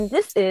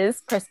This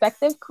is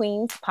Perspective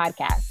Queens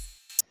Podcast.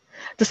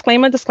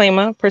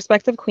 Disclaimer,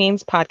 Perspective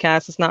Queens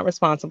Podcast is not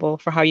responsible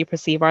for how you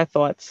perceive our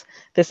thoughts.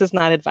 This is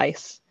not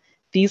advice.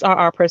 These are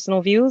our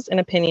personal views and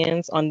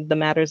opinions on the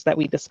matters that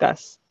we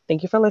discuss.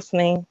 Thank you for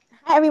listening.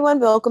 Hi, everyone.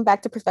 Welcome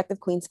back to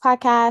Perspective Queens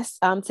Podcast.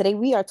 Today,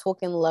 we are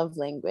talking love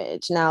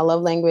language. Now,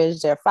 love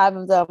language, there are 5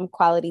 of them: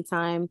 quality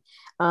time,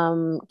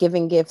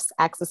 giving gifts,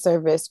 acts of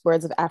service,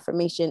 words of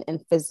affirmation,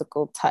 and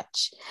physical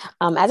touch.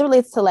 As it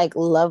relates to like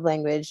love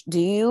language, do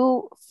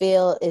you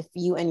feel if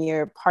you and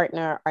your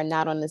partner are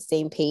not on the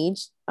same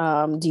page,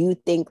 do you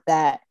think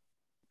that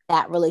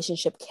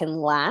relationship can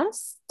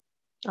last?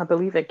 I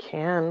believe it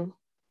can.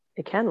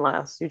 It can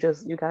last. You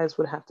guys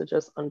would have to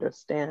just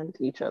understand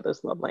each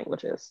other's love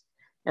languages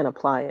and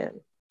apply it.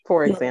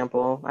 For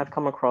example, I've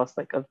come across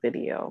like a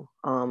video,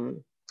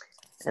 and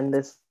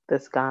this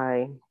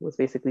guy was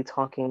basically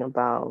talking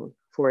about,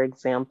 for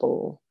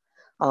example,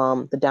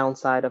 the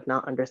downside of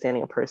not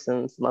understanding a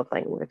person's love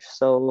language.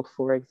 So,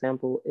 for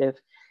example, if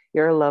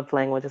your love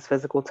language is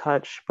physical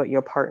touch, but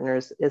your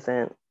partner's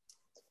isn't,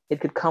 it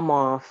could come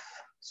off.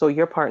 So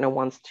your partner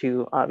wants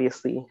to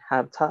obviously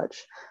have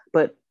touch,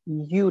 but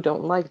you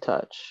don't like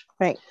touch.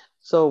 Right.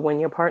 So when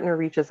your partner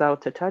reaches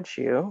out to touch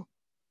you,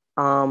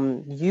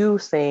 you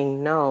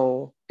saying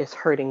no is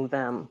hurting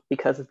them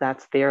because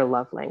that's their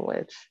love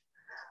language.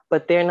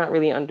 But they're not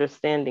really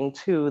understanding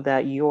too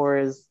that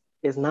yours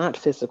is not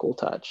physical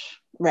touch.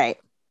 Right.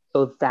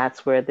 So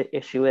that's where the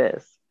issue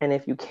is. And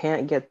if you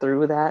can't get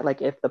through that,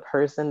 like if the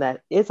person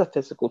that is a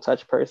physical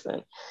touch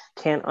person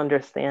can't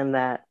understand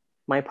that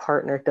my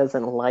partner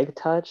doesn't like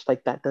touch,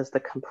 like that does the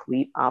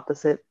complete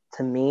opposite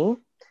to me,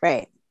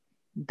 right,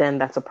 then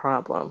that's a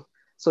problem.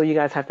 So you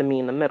guys have to meet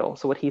in the middle.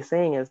 So what he's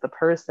saying is the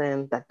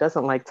person that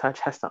doesn't like touch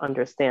has to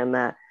understand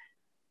that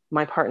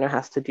my partner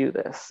has to do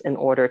this in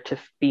order to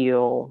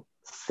feel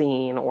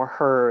seen or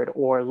heard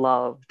or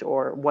loved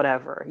or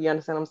whatever. You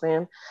understand what I'm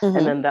saying? Mm-hmm.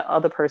 And then the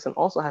other person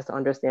also has to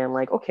understand,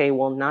 like, okay,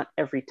 well, not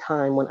every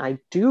time when I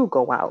do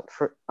go out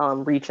for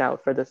reach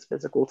out for this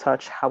physical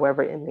touch,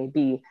 however it may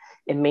be,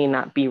 it may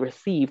not be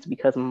received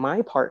because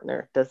my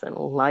partner doesn't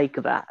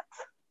like that.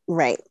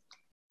 Right.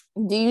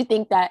 Do you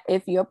think that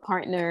if your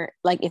partner,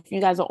 like if you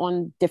guys are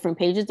on different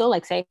pages though,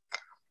 like say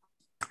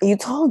you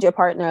told your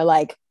partner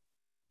like,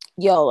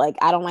 yo, like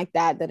I don't like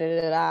that, da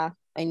da da da,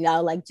 and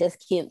y'all like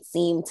just can't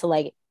seem to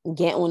like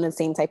get on the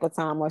same type of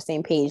time or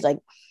same page, like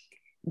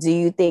do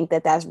you think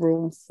that that's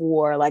room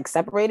for like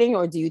separating,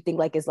 or do you think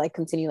like it's like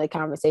continue like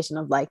conversation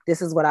of like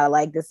this is what I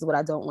like, this is what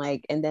I don't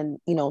like, and then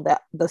you know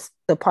that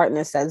the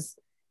partner says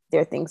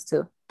their things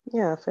too?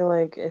 Yeah, I feel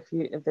like if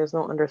there's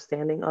no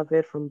understanding of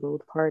it from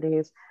both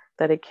parties,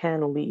 that it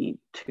can lead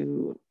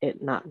to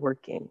it not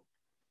working.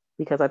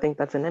 Because I think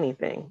that's in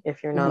anything.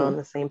 If you're not on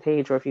the same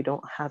page, or if you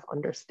don't have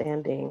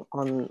understanding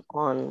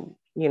on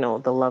you know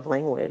the love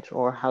language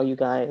or how you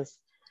guys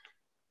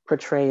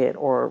portray it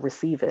or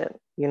receive it,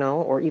 you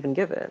know, or even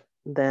give it,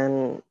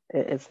 then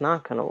it's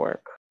not gonna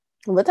work.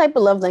 What type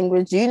of love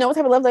language? Do you know what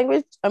type of love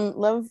language?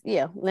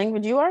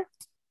 Language you are?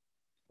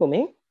 Who,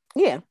 me?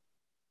 Yeah.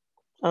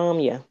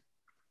 Yeah.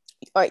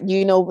 Or do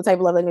you know what type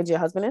of love language your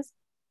husband is?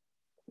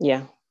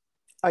 Yeah.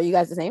 Are you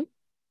guys the same?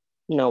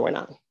 No, we're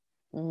not.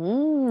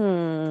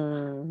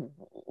 Mm.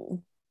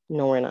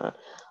 No, we're not.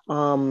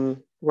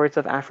 Words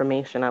of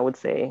affirmation, I would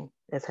say,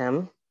 is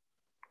him.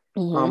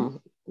 Mm-hmm.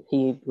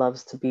 He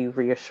loves to be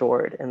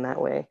reassured in that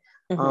way.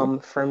 Mm-hmm.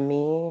 For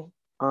me,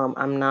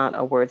 I'm not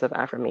a words of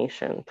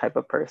affirmation type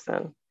of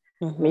person.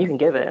 Mm-hmm. I mean, you can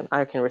give it,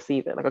 I can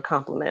receive it, like a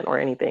compliment or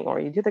anything, or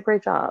you did a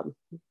great job,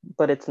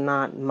 but it's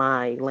not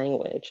my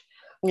language.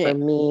 Yeah. For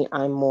me,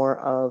 I'm more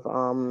of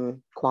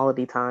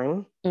quality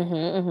time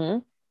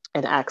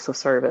and acts of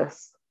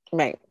service.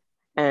 Right.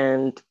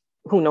 And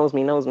who knows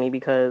me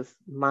because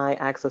my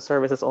acts of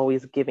service is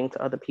always giving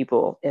to other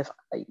people. If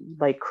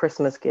like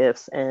Christmas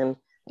gifts and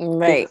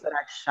things that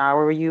I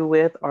shower you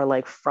with are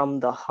like from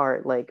the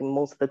heart. Like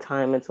most of the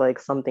time it's like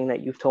something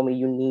that you've told me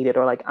you needed,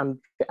 or like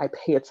I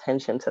pay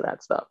attention to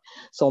that stuff.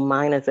 So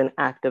mine is an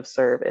act of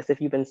service.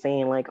 If you've been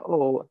saying like,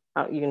 oh,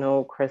 you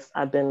know, Chris,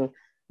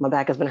 my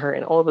back has been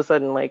hurting. All of a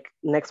sudden, like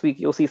next week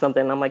you'll see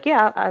something. And I'm like,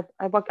 yeah,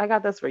 I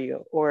got this for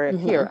you. Or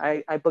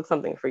here, I booked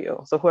something for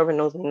you. So whoever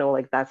knows me know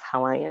like that's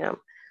how I am.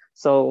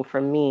 So for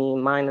me,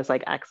 mine is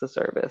like acts of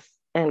service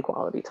and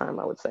quality time,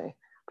 I would say.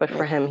 But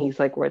for him, he's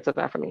like words of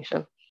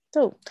affirmation.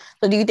 So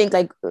do you think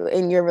like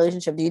in your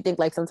relationship, do you think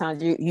like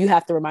sometimes you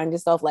have to remind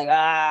yourself like,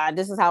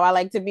 this is how I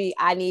like to be.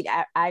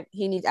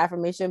 He needs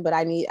affirmation, but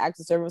I need acts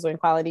of service or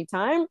quality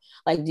time.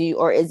 Like,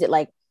 or is it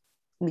like,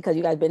 because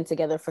you guys been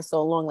together for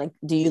so long,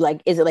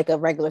 like, is it like a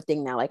regular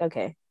thing now? Like,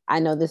 okay, I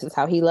know this is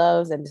how he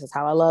loves and this is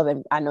how I love,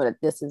 and I know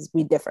that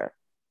we differ.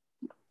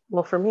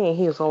 Well, for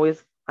me,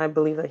 I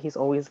believe that he's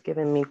always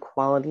given me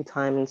quality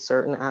time in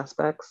certain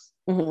aspects.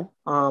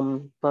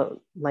 But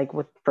like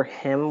for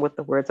him, with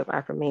the words of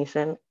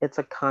affirmation, it's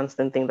a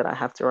constant thing that I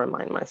have to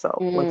remind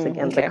myself. Once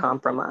again, the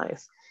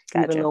compromise.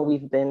 Gotcha. Even though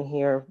we've been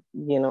here,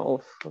 you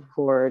know,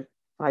 for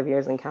 5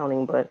 years and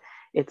counting, but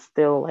it's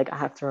still like I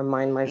have to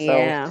remind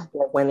myself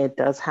that when it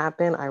does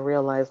happen, I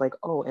realize like,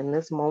 oh, in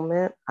this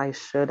moment, I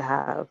should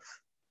have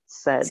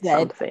said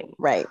something.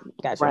 Right.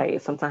 Gotcha.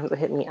 Right. Sometimes it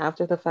hit me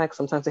after the fact.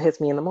 Sometimes it hits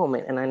me in the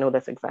moment. And I know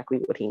that's exactly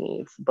what he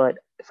needs. But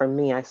for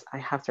me, I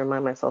have to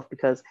remind myself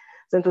because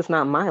since it's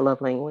not my love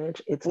language,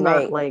 it's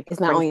not like it's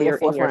not right on there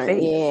your in your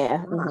face.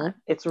 Yeah.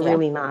 It's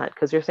really not.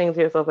 Because you're saying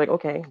to yourself, like,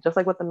 okay, just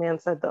like what the man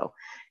said though,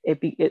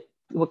 it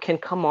can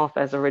come off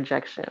as a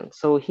rejection.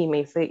 So we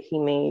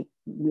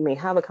may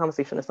have a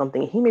conversation or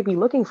something. He may be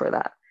looking for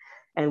that.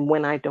 And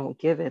when I don't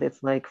give it,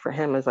 it's like for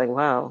him, it's like,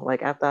 wow,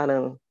 like after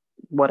I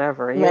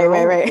whatever, you know,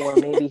 right. Or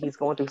maybe he's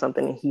going through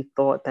something and he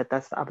thought that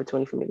that's the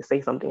opportunity for me to say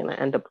something and I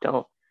end up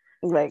don't.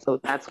 Right. So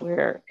that's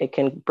where it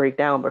can break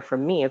down. But for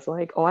me, it's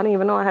like, oh, I didn't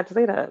even know I had to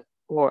say that.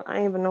 Or I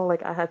didn't even know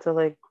like I had to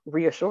like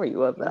reassure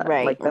you of that.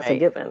 Right. Like that's a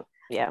given.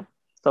 Yeah.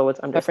 So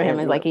it's But for him, it's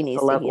understanding like he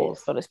needs the to hear,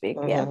 levels. so to speak.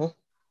 Mm-hmm.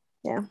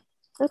 Yeah.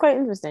 That's quite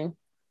interesting.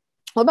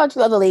 What about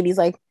you other ladies?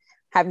 Like,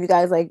 have you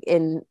guys like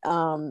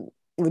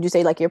would you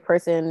say like your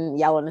person,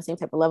 y'all on the same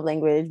type of love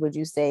language? Would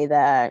you say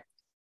that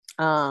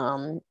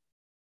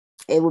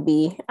it would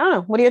be, I don't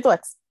know, what are your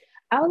thoughts?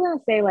 I was gonna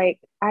say, like,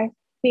 I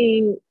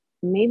think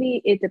maybe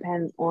it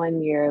depends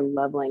on your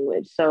love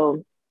language.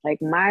 So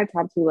like my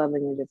top two love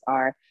languages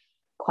are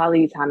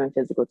quality time and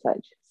physical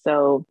touch.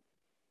 So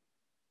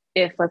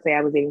if let's say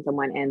I was dating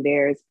someone and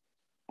theirs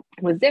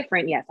was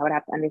different, yes, I would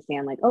have to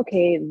understand like,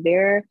 okay,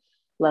 their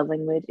love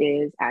language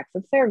is acts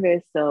of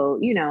service. So,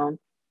 you know,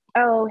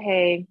 oh,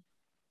 hey,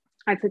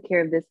 I took care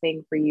of this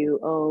thing for you.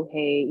 Oh,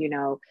 hey, you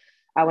know,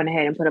 I went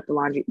ahead and put up the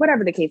laundry,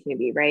 whatever the case may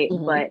be, right?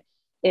 Mm-hmm. But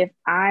if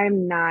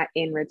I'm not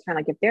in return,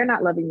 like if they're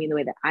not loving me the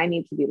way that I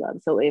need to be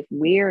loved, so if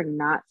we're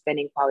not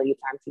spending quality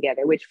time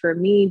together, which for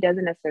me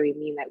doesn't necessarily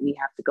mean that we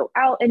have to go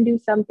out and do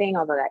something,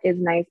 although that is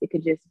nice. It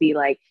could just be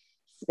like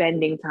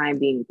spending time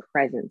being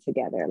present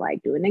together,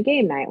 like doing a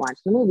game night,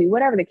 watching a movie,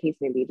 whatever the case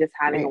may be, just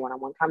having a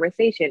one-on-one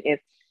conversation.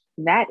 If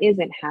that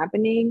isn't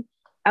happening,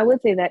 I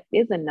would say that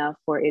is enough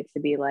for it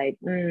to be like,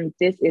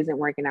 this isn't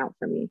working out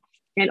for me.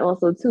 And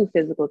also too,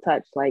 physical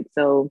touch. Like,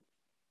 so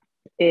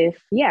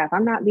if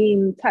I'm not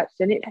being touched,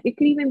 and it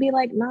could even be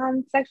like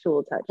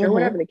non-sexual touch or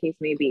whatever the case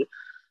may be,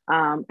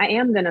 I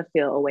am going to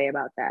feel a way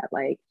about that.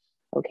 Like,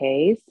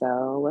 okay,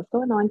 so what's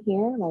going on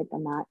here? Like,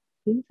 I'm not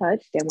being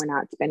touched and we're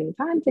not spending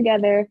time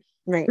together.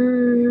 Right.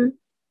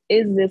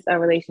 Is this a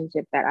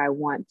relationship that I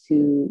want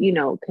to, you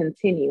know,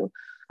 continue?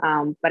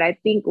 But I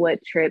think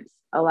what trips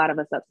a lot of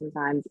us up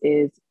sometimes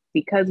is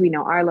because we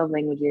know our love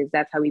languages,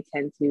 that's how we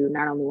tend to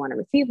not only want to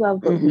receive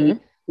love, but we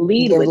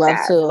lead give with love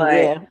that. too.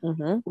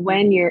 But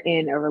when you're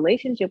in a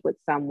relationship with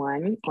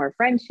someone or a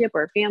friendship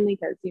or family,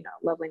 because, you know,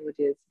 love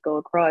languages go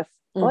across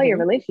all your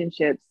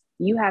relationships,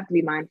 you have to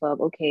be mindful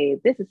of, okay,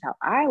 this is how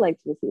I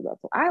like to receive love.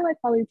 So I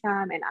like quality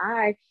time and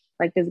I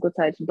like physical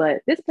touch,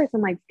 but this person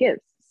likes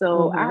gifts.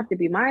 So I have to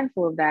be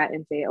mindful of that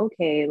and say,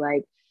 okay,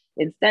 like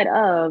instead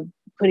of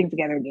putting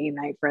together a game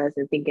night for us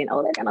and thinking,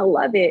 oh, they're gonna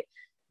love it.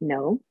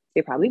 No,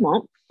 they probably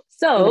won't.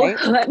 So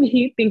let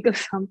me think of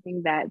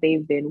something that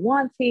they've been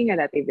wanting or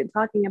that they've been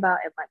talking about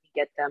and let me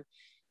get them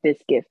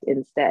this gift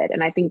instead.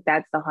 And I think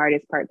that's the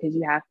hardest part because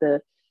you have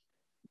to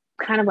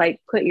kind of like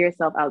put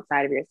yourself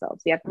outside of yourself.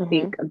 So you have to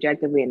think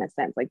objectively in a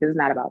sense, like this is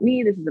not about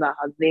me, this is about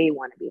how they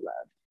want to be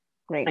loved.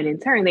 Right. And in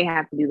turn, they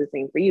have to do the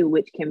same for you,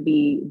 which can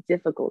be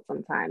difficult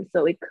sometimes.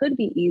 So it could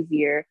be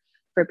easier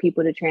for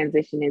people to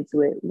transition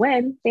into it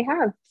when they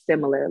have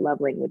similar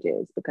love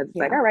languages, because it's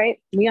like, all right,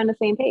 we on the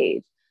same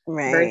page.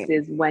 Right.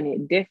 Versus when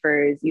it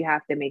differs, you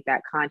have to make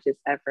that conscious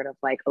effort of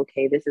like,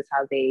 okay, this is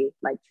how they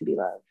like to be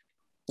loved.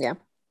 Yeah.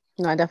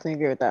 No, I definitely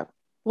agree with that.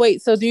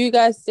 Wait, so do you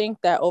guys think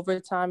that over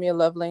time your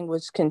love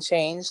language can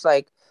change?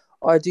 Like,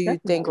 or do you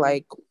think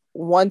like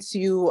once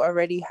you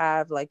already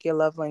have like your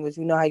love language,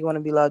 you know how you want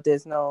to be loved,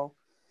 there's no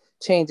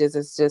changes,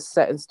 it's just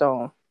set in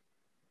stone?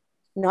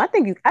 No, I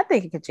think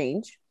it could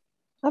change.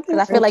 Because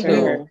I feel like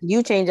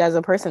you change as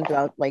a person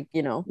throughout, like,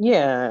 you know.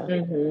 Yeah.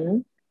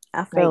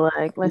 I feel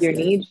like your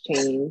needs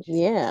change.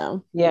 Yeah.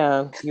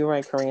 Yeah, you're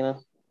right, Karina.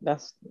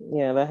 That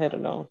hit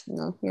it on.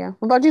 No, yeah.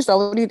 What about you, Star?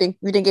 What do you think?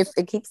 You think it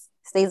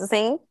stays the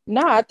same?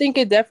 No, I think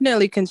it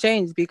definitely can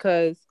change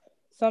because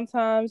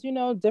sometimes, you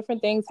know,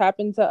 different things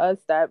happen to us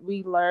that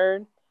we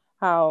learn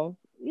how,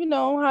 you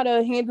know, how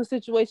to handle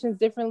situations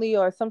differently,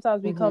 or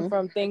sometimes we come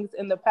from things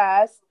in the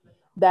past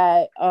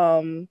that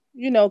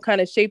you know,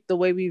 kind of shape the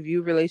way we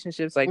view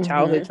relationships, like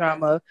childhood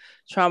trauma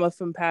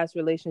from past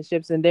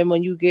relationships. And then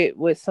when you get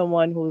with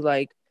someone who's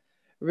like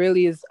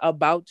really is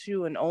about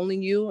you and only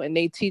you, and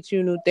they teach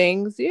you new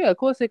things, yeah, of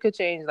course it could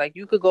change. Like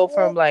you could go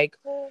from like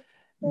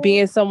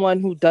being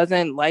someone who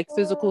doesn't like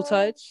physical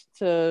touch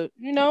to,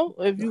 you know,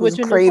 if you with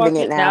your new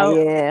partner now,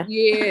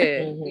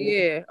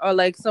 or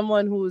like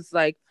someone who's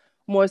like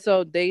more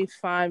so they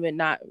find with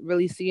not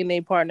really seeing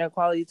their partner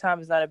quality time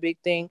is not a big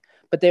thing.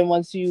 But then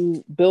once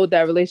you build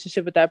that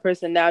relationship with that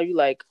person, now you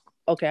like,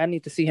 okay, I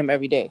need to see him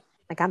every day.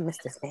 Like, I miss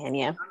this man.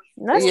 Yeah,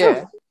 that's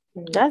true.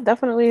 That's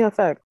definitely a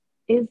fact.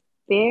 Is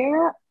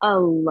there a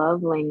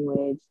love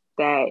language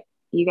that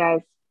you guys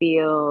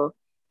feel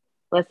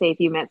let's say if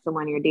you met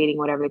someone you're dating,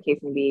 whatever the case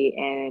may be,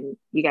 and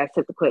you guys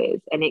took the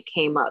quiz and it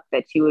came up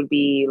that you would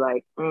be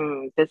like,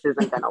 this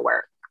isn't gonna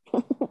work.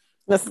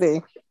 Let's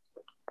see.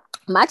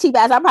 My cheap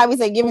ass, I'll probably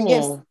say giving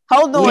gifts.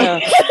 Hold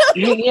on.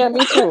 Yeah,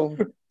 me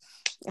too.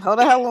 Hold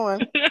the hell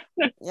on.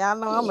 Y'all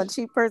know I'm a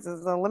cheap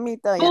person, so let me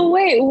tell you. Oh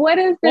wait, what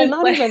is this?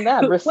 Well, not even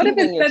that. What if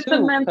it's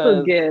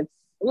sentimental gifts?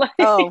 Like,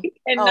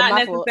 and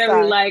not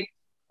necessarily like,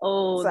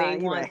 Sorry,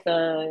 they want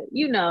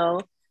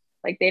the,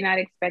 like they're not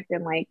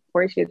expecting like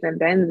Porsches and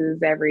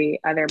Benzes every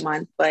other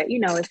month, but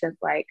it's just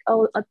like,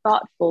 a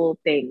thoughtful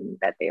thing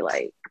that they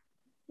like.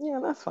 Yeah,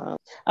 that's fine.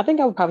 I think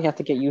I would probably have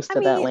to get used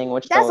to that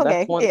language. That's though.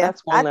 Okay.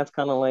 That's one that's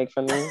kind of like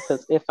for me,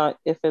 because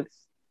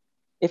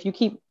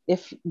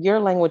if your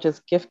language is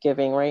gift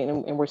giving, right,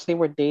 and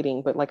we're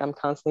dating, but like I'm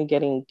constantly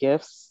getting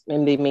gifts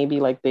and they may be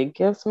like big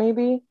gifts,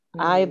 maybe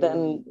I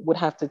then would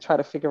have to try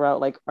to figure out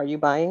like, are you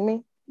buying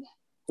me?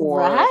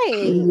 Or,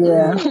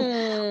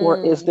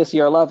 or is this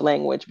your love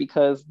language?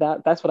 Because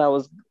that's what I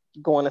was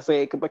going to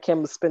say, but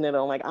Kim was spinning it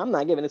on like, I'm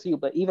not giving it to you.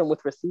 But even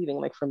with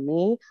receiving, like for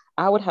me,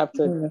 I would have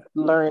to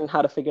learn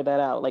how to figure that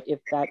out, like if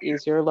that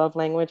is your love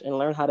language, and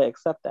learn how to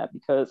accept that,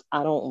 because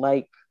I don't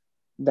like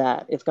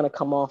that it's going to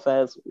come off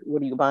as,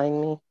 what are you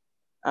buying me?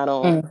 I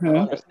don't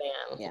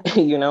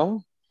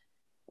understand.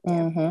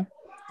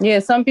 Yeah,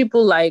 some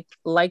people like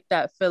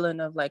that feeling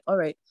of like, all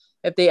right,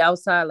 if they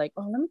outside, like,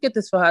 oh, let me get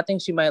this for her, I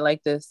think she might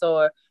like this,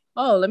 or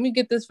oh, let me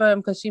get this for him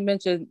because she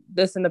mentioned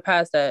this in the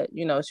past that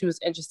she was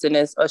interested in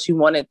this, or she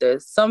wanted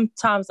this.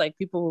 Sometimes like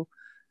people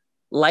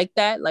like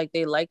that, like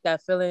they like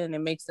that feeling and it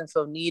makes them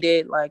feel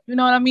needed, like, you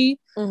know what I mean?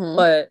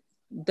 But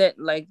that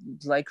like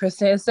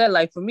Kristen said,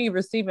 like for me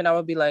receiving, I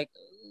would be like,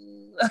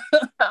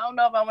 I don't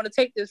know if I want to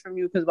take this from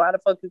you, because why the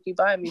fuck you keep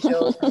buying me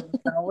shows? It's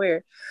kind of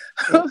weird.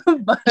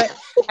 But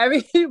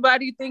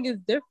everybody think it's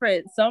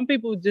different. Some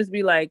people just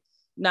be like,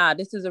 nah,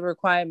 this is a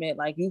requirement,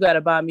 like you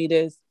gotta buy me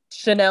this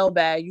Chanel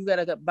bag, you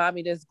gotta buy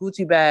me this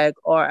Gucci bag,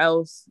 or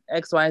else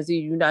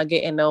XYZ, you're not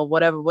getting no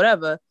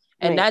whatever.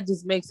 And that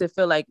just makes it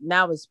feel like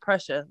now it's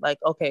pressure. Like,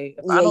 okay,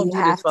 if I don't do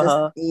this for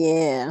her,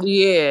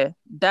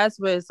 that's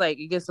where it's like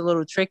it gets a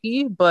little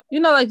tricky. But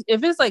like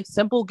if it's like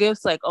simple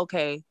gifts, like,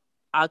 okay,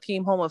 I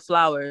came home with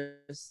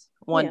flowers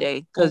one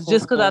day because I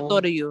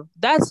thought of you.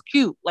 That's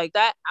cute. Like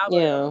that, I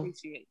would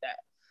appreciate that.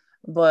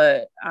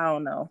 But I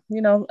don't know.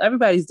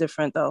 Everybody's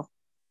different though.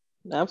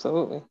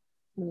 Absolutely.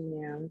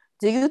 Yeah.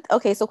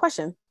 So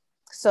question.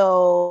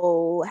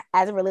 So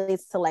as it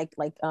relates to like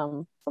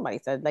somebody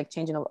said like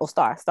changing over,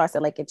 Star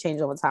said like it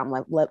changed over time,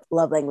 like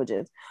love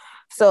languages.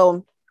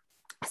 So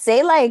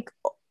say like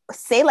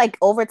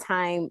over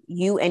time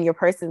you and your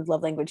person's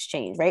love language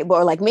change, right? But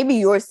or like maybe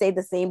yours stay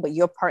the same but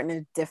your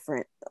partner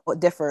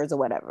differs or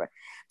whatever.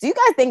 Do you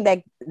guys think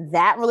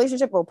that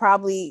relationship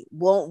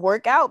won't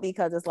work out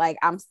because it's like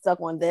I'm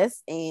stuck on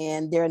this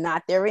and they're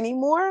not there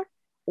anymore?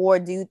 Or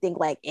do you think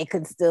like they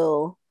can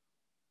still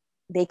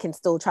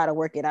try to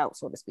work it out,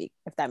 so to speak,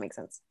 if that makes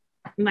sense?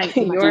 Like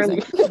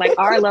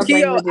our love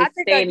language is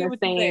staying the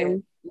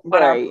same,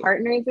 but our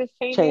partners is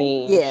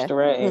changing.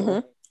 Right. Mm-hmm.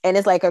 And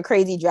it's like a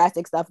crazy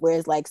drastic stuff where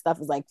it's like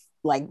stuff is like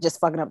just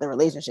fucking up the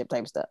relationship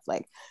type stuff.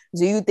 Like,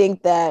 do you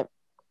think that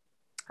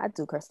I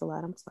do curse a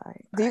lot? I'm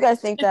sorry. Do you guys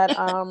think that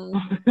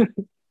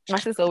my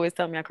sister always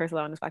tell me I curse a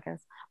lot on this podcast.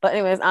 But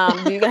anyways,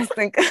 do you guys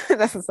think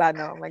that's a side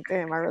note? I'm like,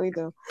 damn, I really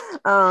do.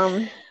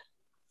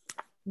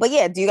 But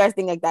yeah, do you guys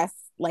think like that's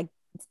like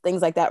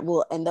things like that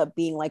will end up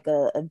being like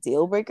a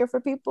deal breaker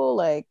for people?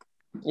 Like,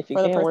 if you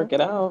can't work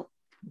it out,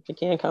 if you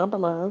can't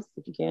compromise,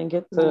 if you can't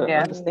get to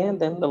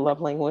understand them, the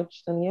love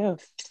language, then yeah.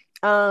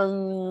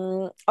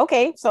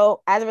 Okay,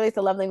 so as it relates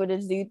to love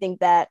languages, do you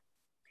think that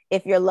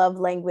if your love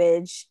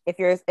language, if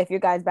your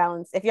guys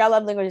balance, if your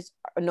love languages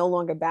are no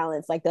longer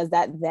balanced, like does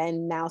that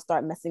then now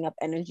start messing up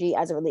energy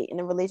as it relates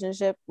in a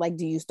relationship? Like,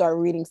 do you start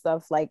reading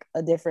stuff like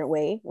a different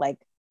way? Like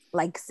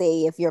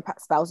say if your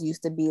spouse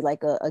used to be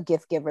like a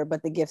gift giver,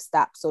 but the gift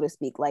stopped, so to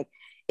speak, like,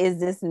 is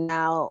this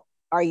now,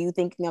 are you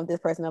thinking of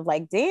this person of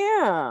like,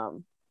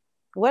 damn,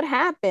 what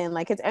happened?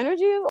 Like his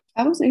energy?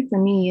 I would say for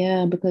me,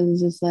 yeah, because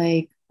it's just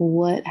like,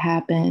 what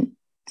happened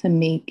to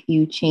make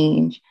you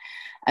change?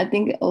 I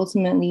think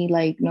ultimately,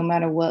 like, no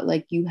matter what,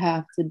 like you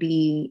have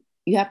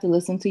to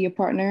listen to your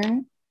partner,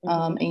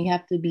 and you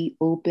have to be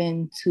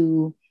open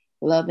to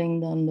loving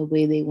them the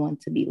way they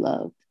want to be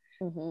loved.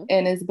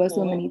 And it's but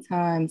so many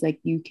times like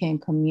you can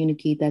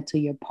communicate that to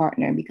your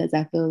partner, because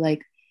I feel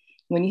like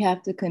when you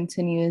have to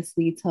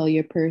continuously tell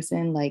your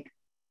person like,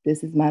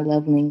 this is my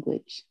love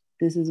language,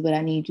 this is what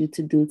I need you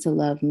to do to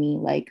love me,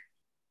 like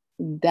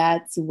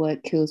that's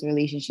what kills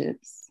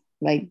relationships.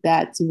 Like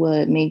that's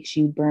what makes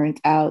you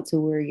burnt out to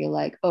where you're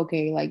like,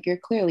 okay, like you're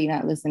clearly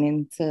not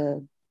listening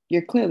to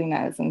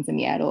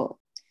me at all.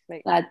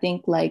 Right. I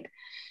think like,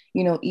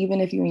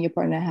 even if you and your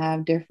partner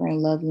have different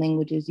love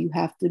languages, you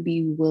have to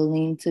be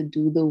willing to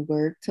do the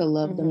work to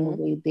love them the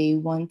way they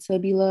want to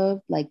be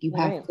loved. Like you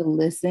have to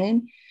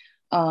listen,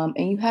 and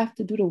you have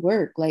to do the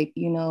work. Like,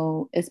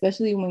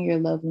 especially when your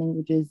love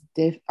languages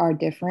are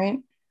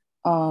different,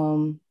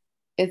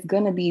 it's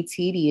going to be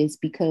tedious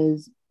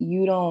because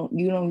you don't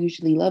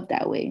usually love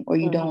that way, or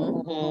you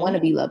don't want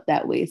to be loved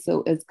that way.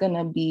 So it's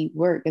gonna be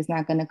work. It's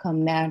not gonna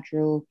come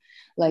natural,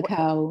 like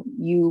how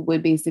you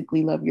would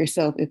basically love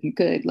yourself if you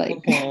could. Like,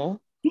 but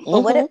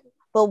what if?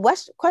 But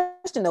what's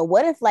question though?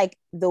 What if like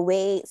the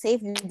way, say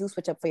if you do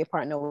switch up for your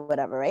partner or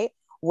whatever, right?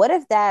 What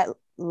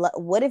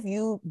if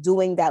you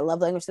doing that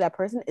love language to that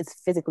person is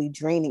physically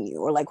draining you,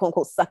 or like quote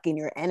unquote sucking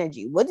your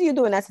energy? What do you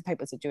do in that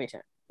type of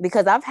situation?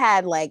 Because I've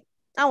had like,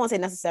 I don't want to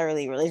say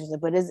necessarily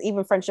relationships, but it's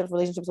even friendships,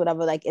 relationships,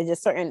 whatever. Like it's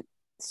just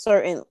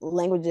certain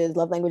languages,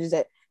 love languages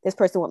that this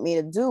person want me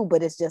to do,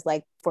 but it's just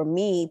like for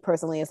me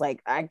personally, it's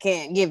like I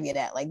can't give you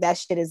that. Like that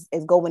shit is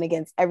going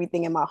against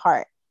everything in my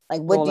heart.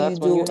 Like what do you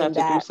do? You have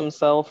to do some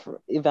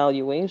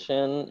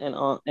self-evaluation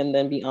and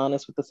then be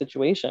honest with the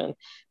situation.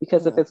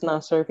 Because if it's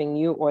not serving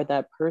you or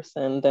that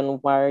person, then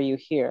why are you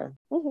here?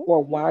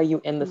 Or why are you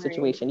in the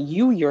situation?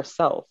 You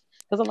yourself.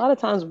 Because a lot of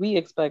times we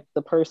expect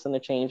the person to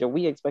change, or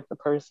we expect the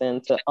person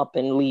to up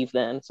and leave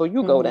then. So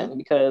you go then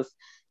because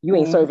you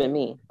ain't serving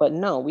me. But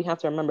no, we have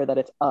to remember that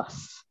it's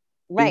us.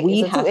 Right.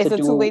 It's a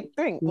two-way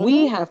thing.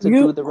 We have to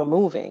do the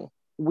removing.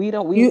 We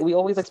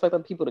always expect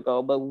other people to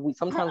go, but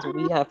sometimes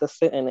we have to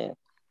sit in it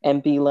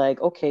and be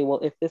like, okay, well,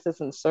 if this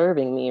isn't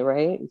serving me,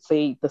 right?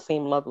 Say the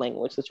same love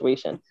language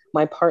situation.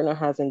 My partner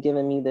hasn't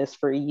given me this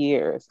for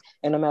years.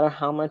 And no matter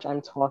how much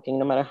I'm talking,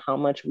 no matter how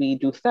much we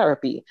do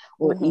therapy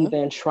or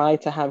even try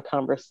to have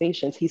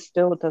conversations, he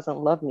still doesn't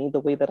love me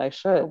the way that I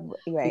should.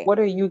 Right. What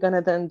are you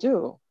gonna then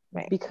do?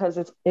 Right. Because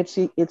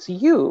it's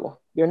you.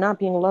 You're not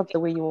being loved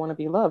the way you want to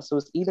be loved. So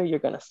it's either you're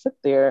gonna sit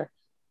there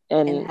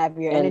and have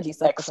your energy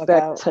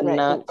expect to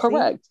not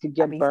correct, to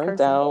get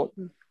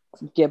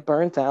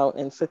burnt out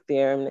and sit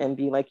there and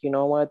be like, you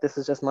know what, this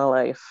is just my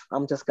life.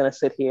 I'm just gonna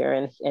sit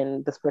here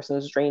and this person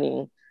is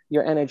draining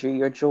your energy,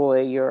 your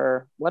joy,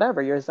 your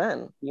whatever, your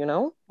zen, you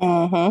know?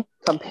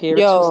 Compared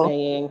to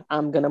saying,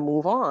 I'm gonna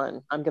move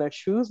on. I'm gonna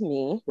choose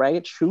me,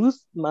 right?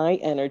 Choose my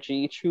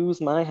energy,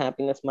 choose my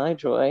happiness, my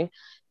joy,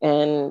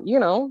 and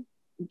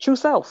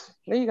choose self.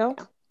 There you go.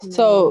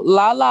 So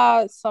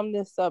Lala summed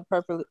this up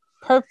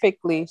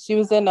perfectly. She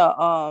was in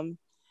an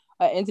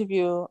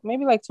interview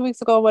maybe like 2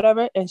 weeks ago or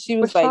whatever, and she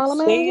was like,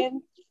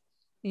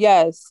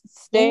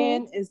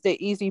 staying is the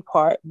easy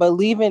part, but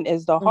leaving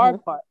is the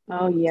hard part.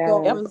 Oh yeah.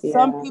 So for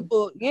some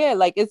people,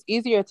 like it's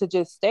easier to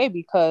just stay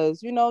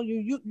because you're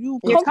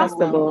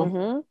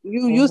comfortable.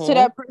 You used to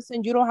that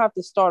person. You don't have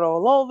to start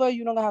all over.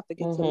 You don't have to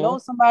get to know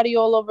somebody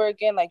all over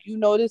again. Like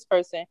this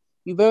person,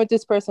 you've been with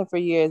this person for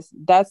years.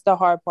 That's the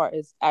hard part,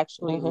 is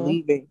actually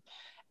leaving.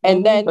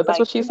 And then, but that's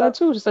what she said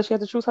too. She said she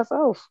had to choose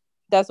herself.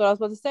 That's what I was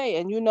supposed to say.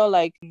 And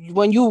like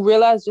when you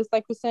realize, just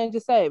like Christina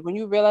just said, when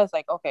you realize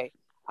like, okay,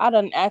 I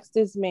done asked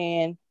this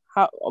man,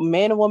 a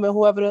man or woman,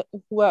 however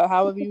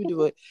you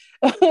do it,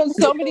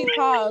 so many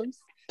times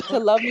to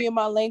love me in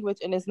my language,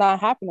 and it's not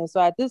happening.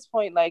 So at this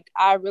point, like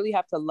I really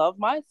have to love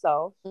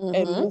myself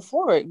and move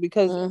forward,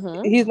 because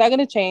he's not going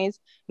to change.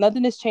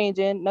 Nothing is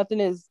changing. Nothing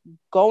is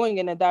going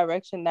in a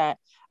direction that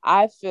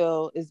I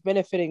feel is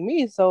benefiting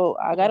me. So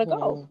I gotta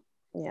go.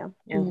 Yeah.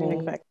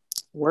 Big fact.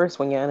 Worse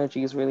when your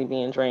energy is really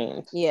being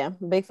drained. Yeah,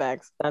 big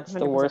facts. That's 100%.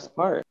 The worst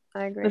part.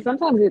 I agree. But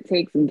sometimes it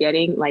takes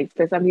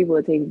for some people,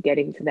 it takes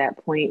getting to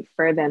that point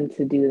for them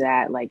to do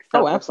that, like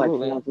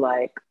self-reflection of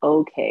like,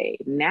 okay,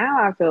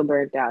 now I feel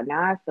burnt out.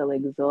 Now I feel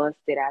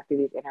exhausted after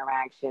these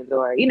interactions,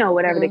 or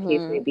whatever the case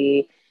may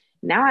be.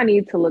 Now I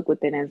need to look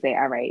within and say,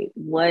 all right,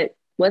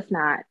 what's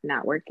not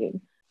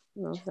working?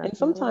 And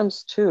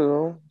sometimes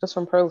too, just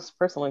from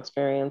personal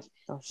experience,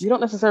 you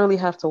don't necessarily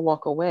have to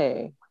walk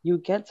away. You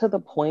get to the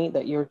point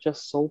that you're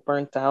just so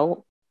burnt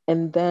out,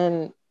 and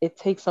then it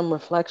takes some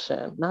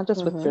reflection, not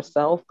just with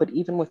yourself, but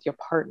even with your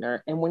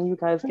partner. And when you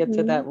guys get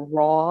to that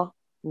raw,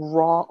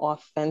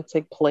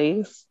 authentic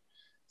place,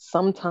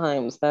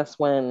 sometimes that's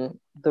when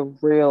the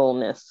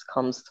realness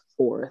comes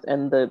forth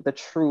and the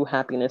true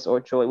happiness or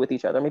joy with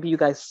each other. Maybe you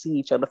guys see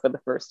each other for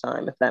the first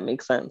time, if that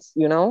makes sense,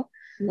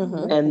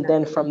 And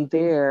then from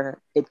there,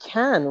 it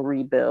can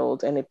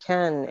rebuild and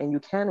you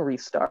can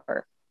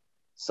restart.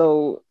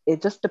 So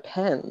it just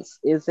depends.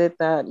 Is it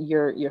that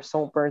you're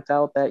so burnt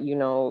out that,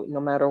 no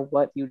matter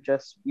what, you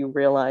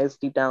realize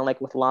deep down, like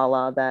with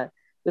Lala, that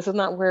this is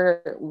not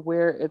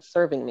where it's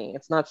serving me.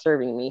 It's not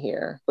serving me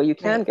here. But you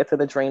can get to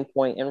the drain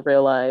point and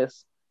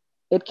realize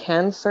it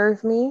can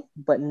serve me,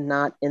 but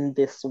not in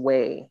this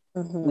way.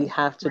 We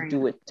have to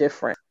do it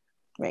different.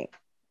 Right.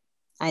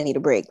 I need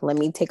a break. Let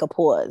me take a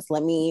pause.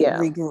 Let me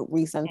regroup,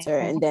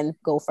 recenter, and then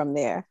go from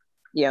there.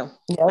 Yeah.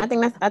 I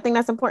think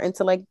that's important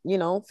to like,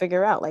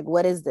 figure out like,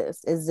 what is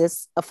this? Is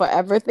this a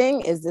forever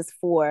thing? Is this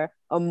for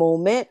a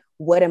moment?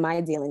 What am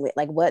I dealing with?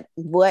 Like what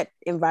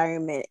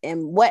environment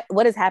and what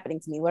is happening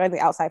to me? What are the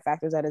outside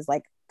factors that is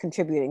like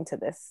contributing to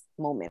this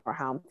moment or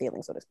how I'm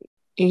feeling, so to speak?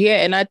 Yeah.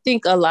 And I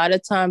think a lot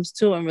of times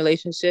too in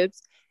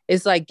relationships,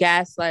 it's like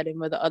gaslighting,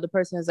 where the other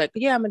person is like,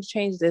 yeah, I'm going to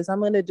change this. I'm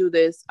going to do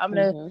this. I'm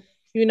going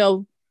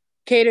to,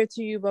 cater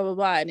to you, blah, blah,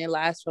 blah. And it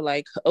lasts for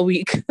like a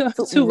week,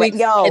 2 weeks,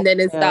 and then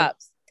it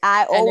stops.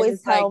 I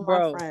always tell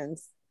my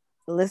friends,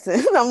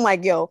 listen, I'm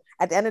like, yo,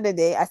 at the end of the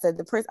day, I said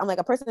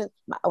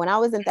when I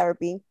was in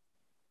therapy,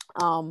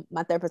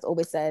 my therapist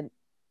always said,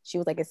 she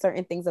was like, it's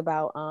certain things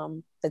about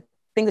the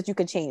things that you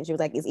could change. She was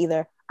like, it's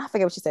either, I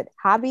forget what she said,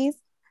 hobbies.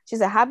 She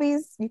said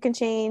hobbies you can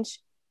change,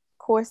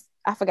 course,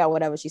 I forgot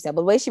whatever she said,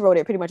 but the way she wrote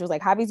it pretty much was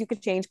like, hobbies you can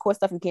change, core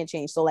stuff you can't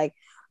change. So like,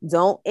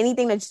 don't,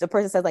 anything that the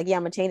person says like, yeah,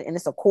 I'm gonna change it, and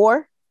it's a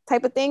core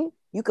type of thing,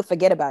 you could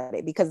forget about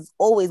it, because it's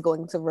always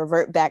going to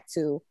revert back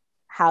to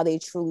how they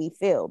truly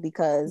feel,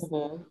 because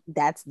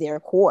that's their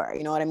core.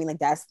 You know what I mean? Like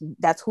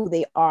that's who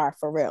they are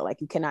for real.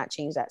 Like you cannot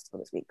change that, so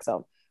to speak.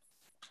 So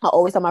I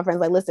always tell my friends,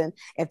 like, listen,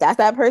 if that's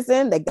that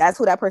person, like that's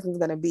who that person's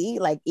gonna be.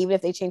 Like even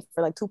if they change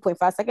for like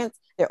 2.5 seconds,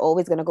 they're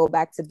always gonna go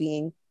back to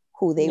being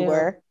who they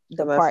were,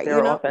 the part,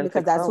 you know,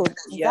 because that's who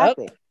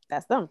exactly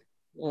that's them.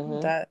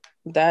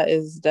 That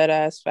is dead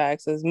ass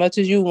facts. As much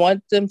as you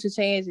want them to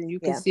change and you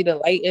can see the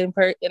light in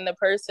the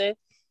person,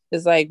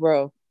 it's like,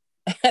 bro,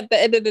 at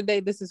the end of the day,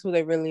 this is who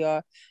they really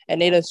are,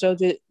 and they done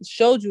showed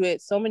you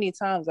it so many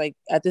times. Like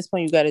at this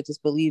point, you gotta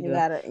just believe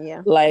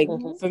it. Like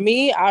for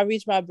me, I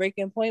reach my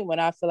breaking point when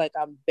I feel like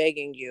I'm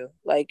begging you.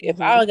 Like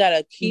if I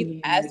gotta keep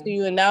asking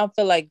you, and now I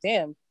feel like,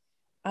 damn,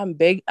 I'm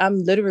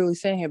literally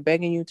sitting here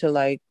begging you to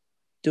like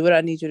do what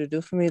I need you to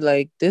do for me.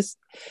 Like this,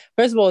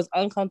 first of all, it's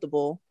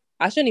uncomfortable.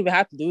 I shouldn't even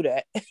have to do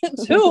that.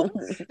 Two,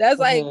 that's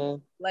like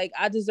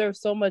I deserve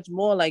so much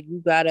more. Like you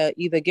gotta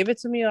either give it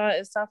to me or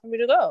it's time for me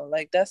to go.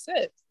 Like that's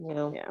it. You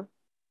know? Yeah.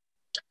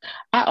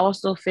 I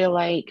also feel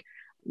like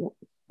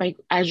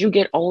as you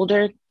get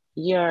older,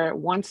 your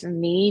wants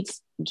and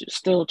needs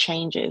still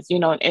changes. You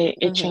know,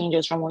 it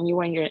changes from when you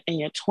were in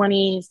your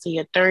 20s to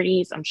your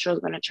 30s. I'm sure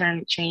it's gonna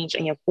change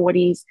in your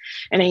 40s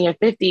and in your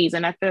 50s.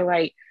 And I feel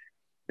like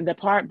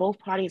both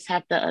parties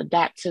have to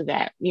adapt to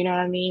that. You know what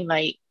I mean?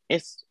 Like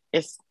it's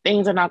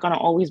things are not going to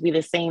always be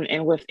the same,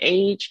 and with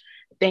age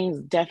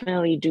things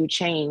definitely do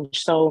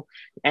change. So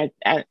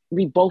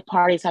we both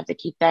parties have to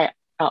keep that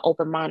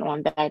open mind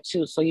on that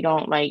too, so you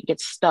don't like get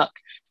stuck.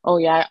 Oh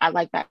yeah, I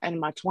like that in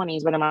my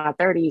 20s, but in my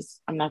 30s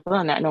I'm not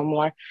feeling that no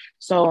more.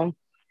 So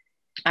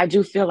I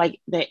do feel like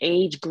the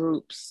age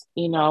groups,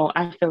 you know,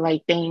 I feel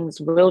like things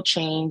will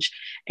change,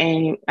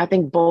 and I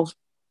think both,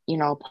 you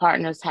know,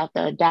 partners have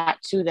to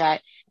adapt to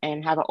that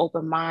and have an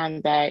open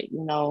mind that,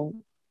 you know,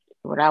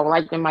 what I would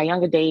like in my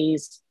younger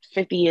days,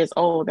 50 years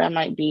old, that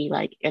might be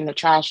like in the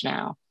trash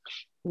now.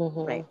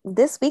 Right.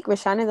 This week, we're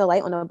shining the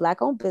light on a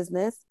Black-owned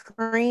business,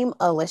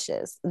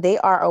 Creamalicious. They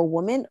are a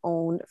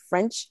woman-owned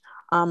French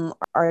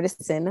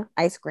artisan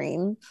ice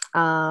cream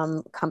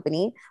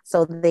company.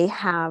 So they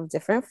have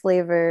different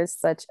flavors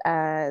such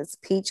as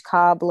peach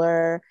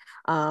cobbler.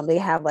 They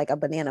have like a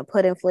banana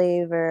pudding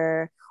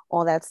flavor,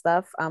 all that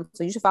stuff.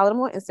 So you should follow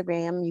them on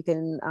Instagram. You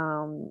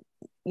can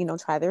you know,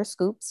 try their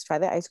scoops, try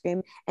their ice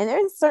cream. And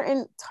there's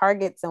certain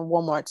Targets and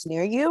Walmarts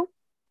near you.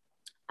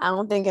 I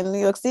don't think in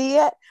New York City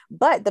yet,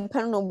 but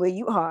depending on where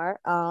you are,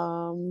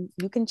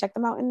 you can check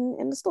them out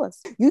in the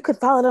stores. You could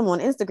follow them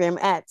on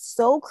Instagram at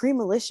So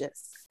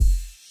Creamalicious.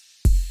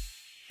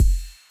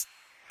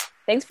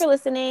 Thanks for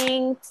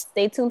listening.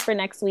 Stay tuned for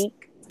next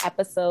week's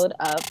episode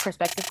of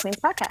Perspective Queens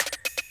podcast.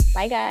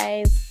 Bye,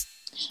 guys.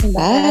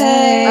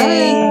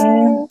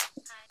 Bye.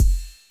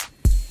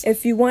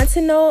 If you want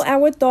to know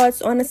our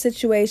thoughts on the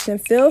situation,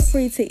 feel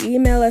free to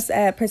email us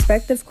at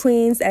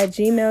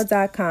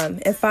perspectivequeens@gmail.com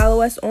and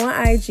follow us on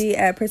IG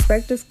at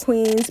Perspective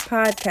Queens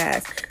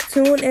Podcast.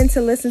 Tune in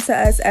to listen to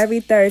us every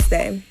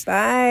Thursday.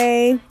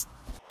 Bye.